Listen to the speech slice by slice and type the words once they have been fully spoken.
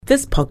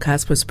This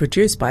podcast was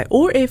produced by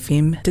OAR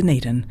FM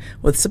Dunedin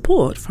with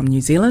support from New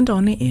Zealand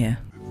On Air.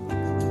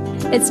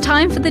 It's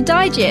time for The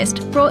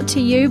Digest, brought to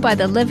you by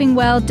the Living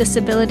Well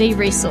Disability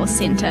Resource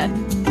Centre.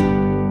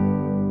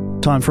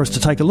 Time for us to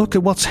take a look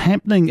at what's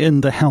happening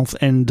in the health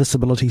and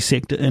disability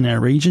sector in our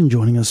region.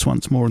 Joining us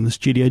once more in the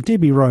studio,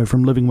 Debbie Rowe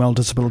from Living Well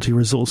Disability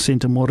Resource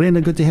Centre, Morena.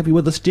 Good to have you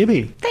with us,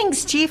 Debbie.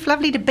 Thanks, Jeff.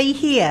 Lovely to be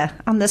here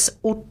on this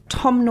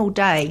autumnal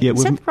day. Yeah,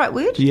 is that the right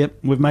word? Yep,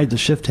 we've made the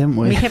shift, haven't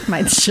we? We have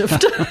made the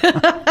shift.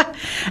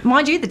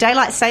 Mind you, the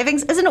daylight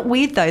savings, isn't it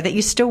weird though that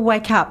you still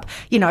wake up,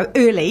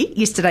 early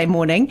yesterday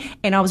morning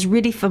and I was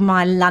ready for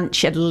my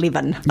lunch at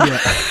 11. Yeah.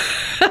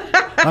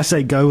 I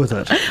say go with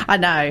it. I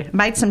know.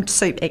 Made some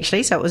soup,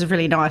 actually, so it was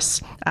really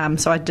nice.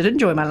 So I did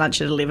enjoy my lunch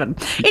at 11.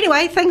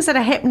 Anyway, things that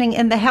are happening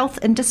in the health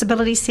and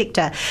disability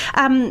sector.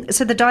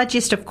 So the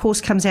Digest, of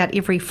course, comes out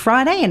every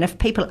Friday, and if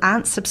people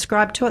aren't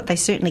subscribed to it, they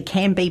certainly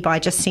can be by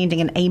just sending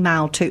an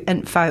email to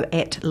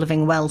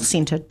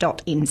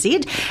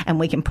info@livingwellcentre.nz, and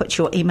we can put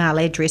your email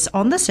address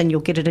on this, and you'll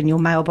get it in your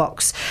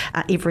mailbox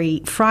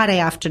every Friday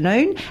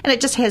afternoon. And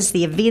it just has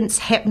the events,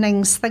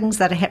 happenings, things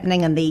that are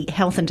happening in the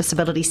health and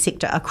disability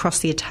sector across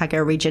the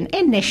Otago region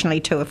and nationally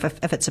too,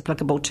 if it's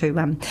applicable to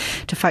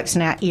folks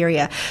in our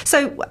area.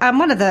 So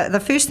one of the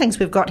first things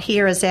we've got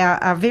here is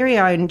our very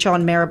own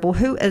John Marrable,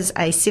 who is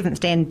a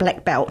 7th Dan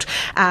black belt,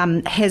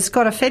 has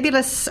got a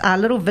fabulous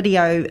little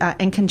video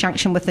in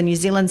conjunction with the New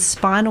Zealand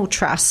Spinal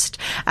Trust,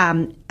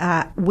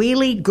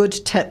 really good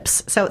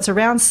tips. So it's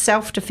around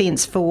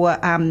self-defence for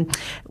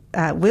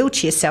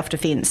wheelchair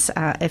self-defence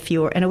if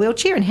you're in a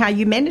wheelchair, and how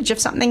you manage if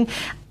something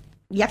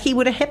yucky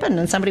would have happened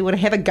and somebody would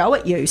have a go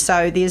at you.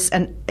 So there's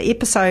an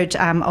episode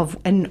of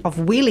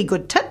really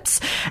good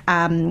tips.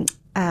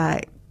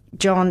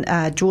 John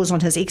draws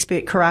on his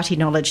expert karate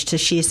knowledge to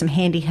share some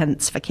handy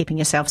hints for keeping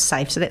yourself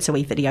safe. So that's a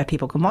wee video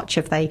people can watch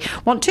if they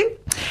want to.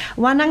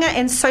 Wānanga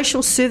and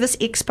Social Service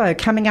Expo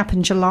coming up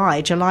in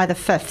July the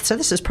 5th. So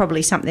this is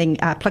probably something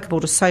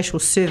applicable to social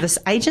service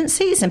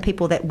agencies and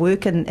people that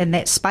work in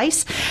that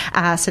space.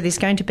 So there's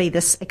going to be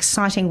this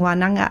exciting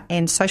Wānanga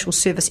and Social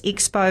Service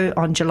Expo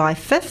on July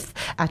 5th,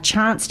 a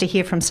chance to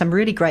hear from some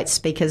really great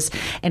speakers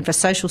and for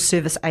social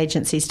service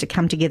agencies to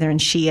come together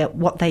and share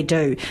what they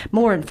do.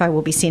 More info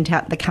will be sent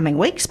out in the coming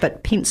weeks,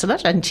 but pencil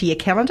it into your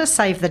calendar,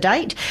 save the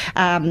date,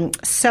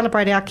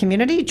 celebrate our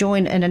community,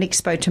 join in an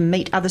expo to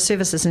meet other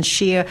services and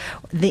share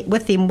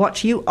with them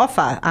what you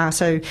offer.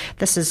 So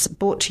this is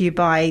brought to you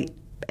by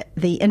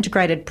the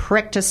Integrated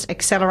Practice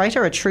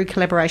Accelerator, a true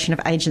collaboration of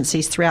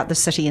agencies throughout the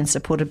city and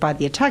supported by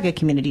the Otago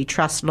Community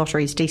Trust,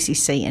 Lotteries,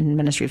 DCC and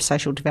Ministry of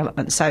Social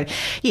Development. So,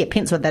 yeah,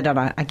 pencil that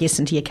on, I guess,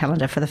 into your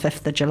calendar for the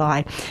 5th of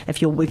July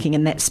if you're working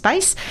in that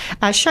space.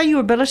 Show Your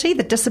Ability,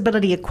 the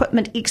Disability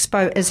Equipment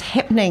Expo is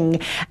happening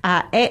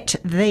at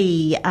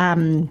the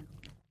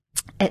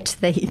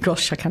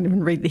gosh, I can't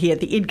even read here,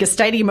 the Edgar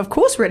Stadium, of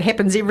course, where it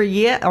happens every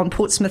year on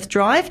Portsmouth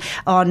Drive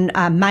on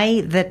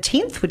May the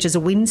 10th, which is a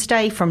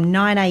Wednesday from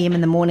 9 a.m.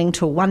 in the morning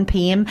till 1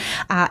 p.m.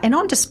 And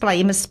on display,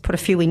 you must put a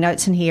few wee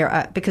notes in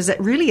here because it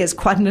really is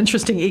quite an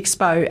interesting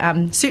expo,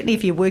 certainly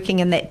if you're working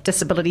in that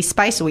disability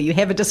space or you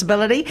have a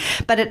disability,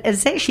 but it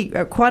is actually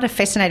quite a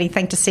fascinating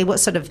thing to see what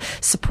sort of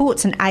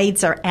supports and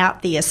aids are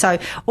out there. So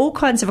all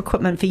kinds of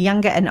equipment for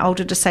younger and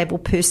older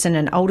disabled person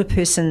and older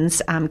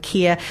person's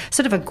care,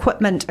 sort of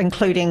equipment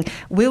including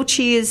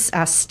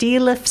wheelchairs,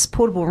 stair lifts,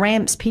 portable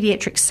ramps,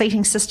 paediatric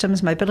seating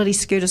systems, mobility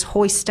scooters,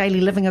 hoists,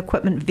 daily living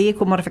equipment,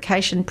 vehicle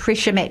modification,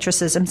 pressure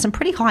mattresses, and some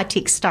pretty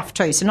high-tech stuff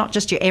too. So not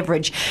just your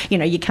average,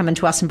 you come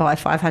into us and buy a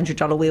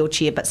 $500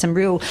 wheelchair, but some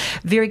real,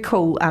 very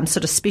cool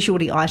sort of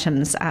specialty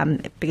items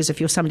because if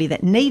you're somebody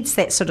that needs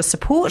that sort of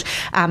support,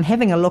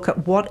 having a look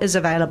at what is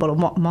available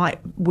and what might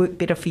work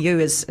better for you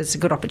is a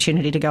good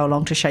opportunity to go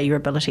along to show your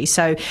ability.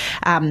 So,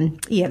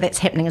 that's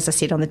happening, as I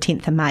said, on the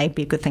 10th of May.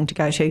 Be a good thing to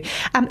go to.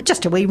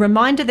 Just a wee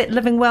reminder that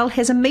Living Well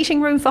has a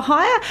meeting room for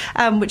hire,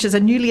 which is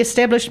a newly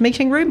established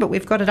meeting room, but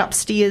we've got it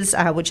upstairs,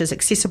 which is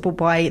accessible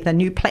by the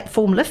new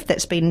platform lift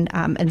that's been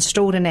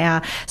installed in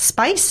our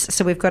space.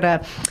 So we've got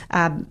a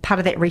part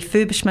of that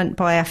refurbishment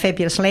by our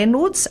fabulous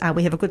landlords.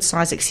 We have a good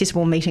size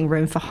accessible meeting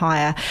room for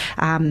hire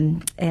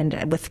and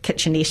with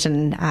kitchenette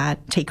and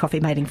tea, coffee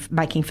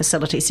making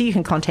facilities. So you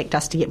can contact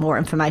us to get more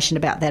information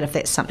about that if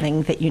that's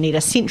something that you need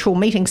a central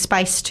meeting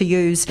space to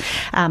use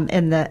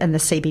in the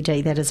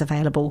CBD that is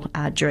available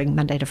during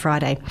Monday to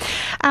Friday.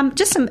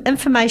 Just some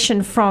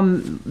information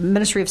from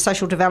Ministry of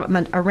Social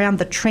Development around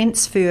the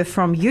transfer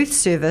from youth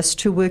service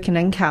to work and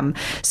income.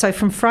 So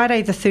from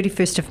Friday the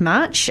 31st of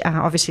March,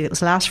 obviously it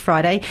was last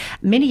Friday,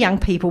 many young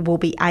people will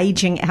be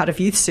ageing out of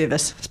youth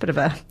service. It's a bit of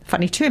a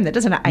funny term that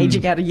isn't it,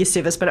 ageing out of youth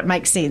service, but it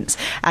makes sense.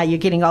 You're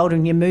getting older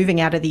and you're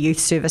moving out of the youth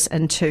service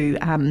into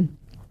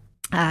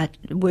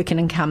work and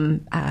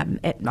income,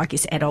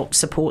 adult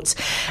supports.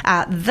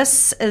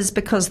 This is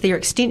because their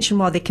extension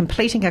while they're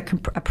completing a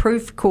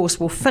approved course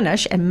will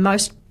finish, and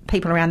most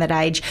people around that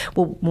age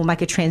will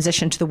make a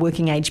transition to the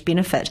working age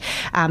benefit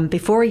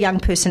before a young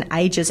person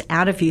ages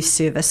out of youth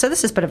service. So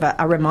this is a bit of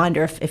a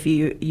reminder if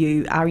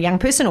you are a young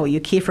person or you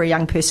care for a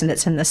young person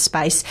that's in this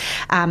space,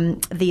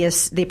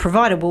 their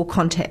provider will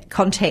contact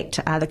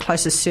the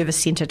closest service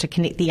centre to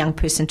connect the young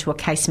person to a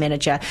case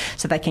manager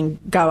so they can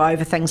go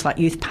over things like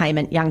youth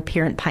payment, young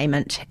parent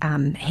payment,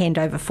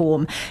 handover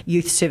form,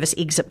 youth service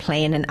exit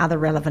plan and other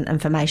relevant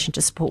information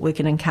to support work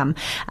and income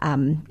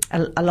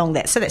along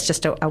that. So that's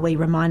just a wee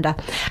reminder.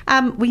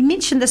 We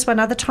mentioned this one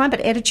other time, but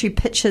Attitude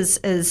Pictures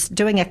is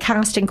doing a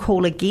casting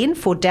call again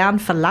for Down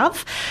for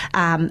Love,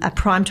 a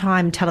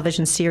primetime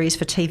television series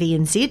for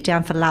TVNZ.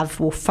 Down for Love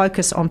will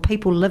focus on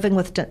people living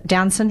with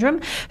Down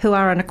syndrome who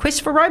are on a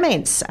quest for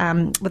romance.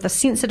 With a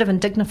sensitive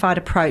and dignified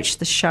approach,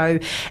 the show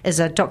is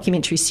a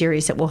documentary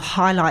series that will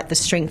highlight the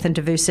strength and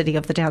diversity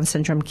of the Down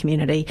syndrome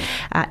community.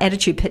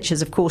 Attitude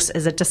Pictures, of course,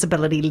 is a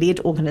disability-led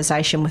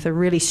organisation with a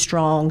really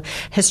strong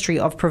history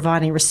of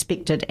providing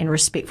respected and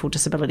respectful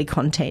disability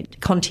content,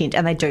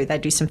 and they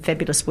do some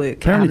fabulous work.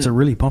 Apparently it's a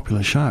really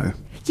popular show.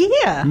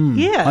 Yeah.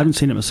 I haven't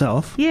seen it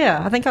myself.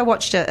 Yeah, I think I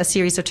watched a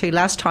series or two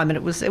last time and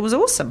it was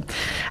awesome.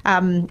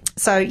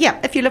 So yeah,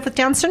 if you live with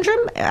Down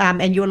syndrome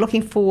and you're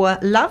looking for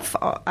love,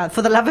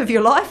 for the love of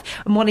your life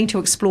and wanting to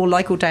explore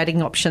local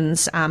dating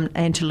options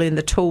and to learn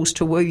the tools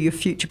to woo your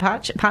future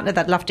partner,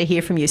 they'd love to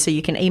hear from you. So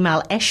you can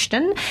email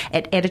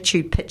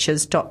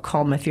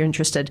ashton@attitudepictures.com if you're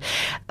interested.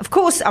 Of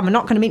course, I'm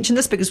not going to mention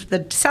this because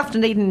the South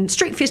Dunedin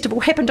Street Festival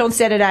happened on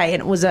Saturday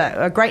and it was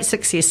a great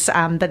success,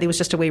 but there was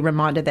just a wee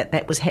reminder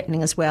that was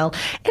happening as well.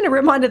 And a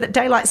reminder that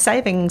daylight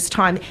savings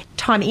time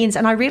ends.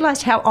 And I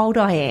realised how old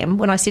I am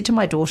when I said to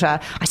my daughter,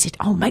 I said,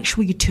 oh, make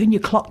sure you turn your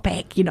clock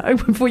back,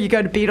 before you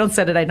go to bed on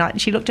Saturday night.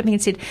 And she looked at me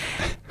and said,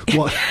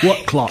 What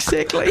clock?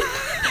 Exactly.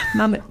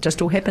 Mum, it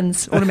just all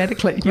happens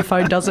automatically. Your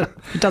phone does it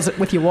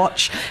with your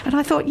watch. And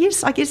I thought,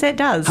 yes, I guess that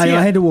does. Hey, yeah.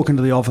 I had to walk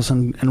into the office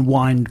and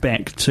wind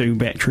back to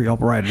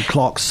battery-operated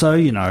clocks, so,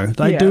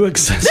 they do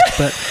exist.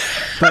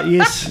 But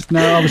yes,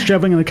 no, I was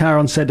travelling in the car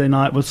on Saturday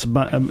night with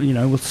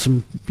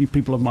some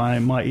people of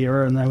my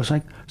era, and they were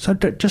saying, so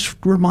just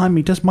remind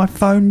me, does my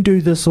phone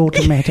do this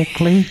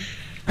automatically?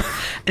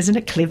 Isn't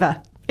it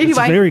clever?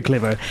 Anyway. It's very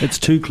clever. It's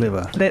too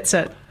clever. That's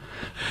it.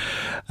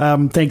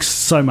 Thanks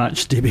so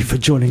much, Debbie, for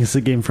joining us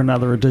again for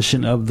another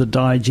edition of The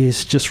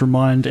Digest. Just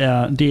remind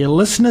our dear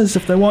listeners,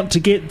 if they want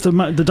to get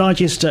the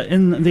Digest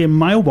in their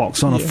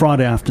mailbox on a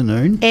Friday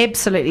afternoon.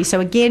 Absolutely. So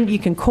again, you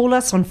can call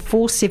us on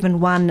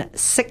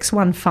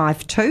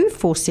 471-6152,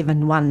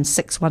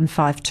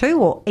 471-6152,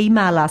 or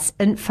email us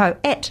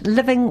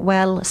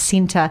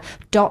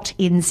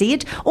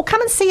info@livingwellcentre.nz, or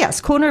come and see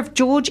us, corner of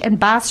George and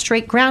Bath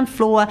Street, ground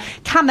floor.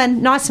 Come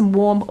in, nice and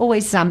warm.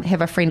 Always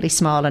have a friendly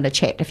smile and a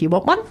chat if you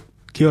want one.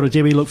 Kia ora,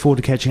 Debbie. Look forward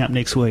to catching up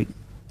next week.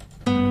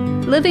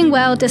 Living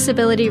Well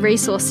Disability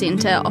Resource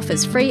Centre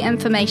offers free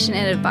information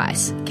and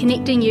advice,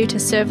 connecting you to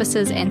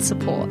services and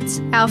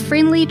supports. Our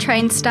friendly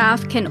trained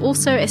staff can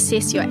also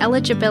assess your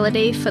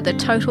eligibility for the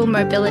Total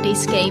Mobility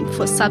Scheme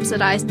for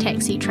subsidised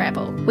taxi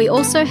travel. We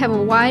also have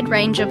a wide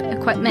range of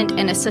equipment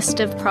and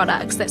assistive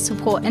products that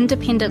support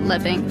independent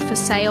living for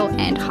sale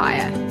and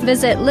hire.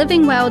 Visit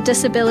Living Well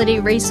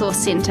Disability Resource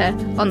Centre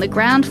on the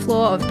ground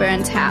floor of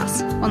Burns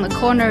House, on the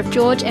corner of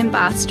George and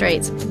Bath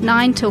Streets,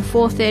 9 till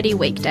 4:30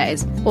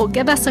 weekdays, or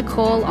give us a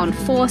call on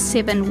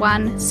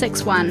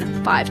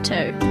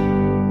 471-6152.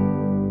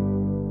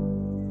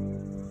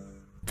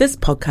 This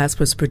podcast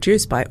was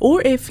produced by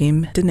OAR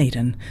FM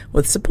Dunedin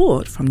with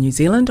support from New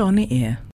Zealand On Air.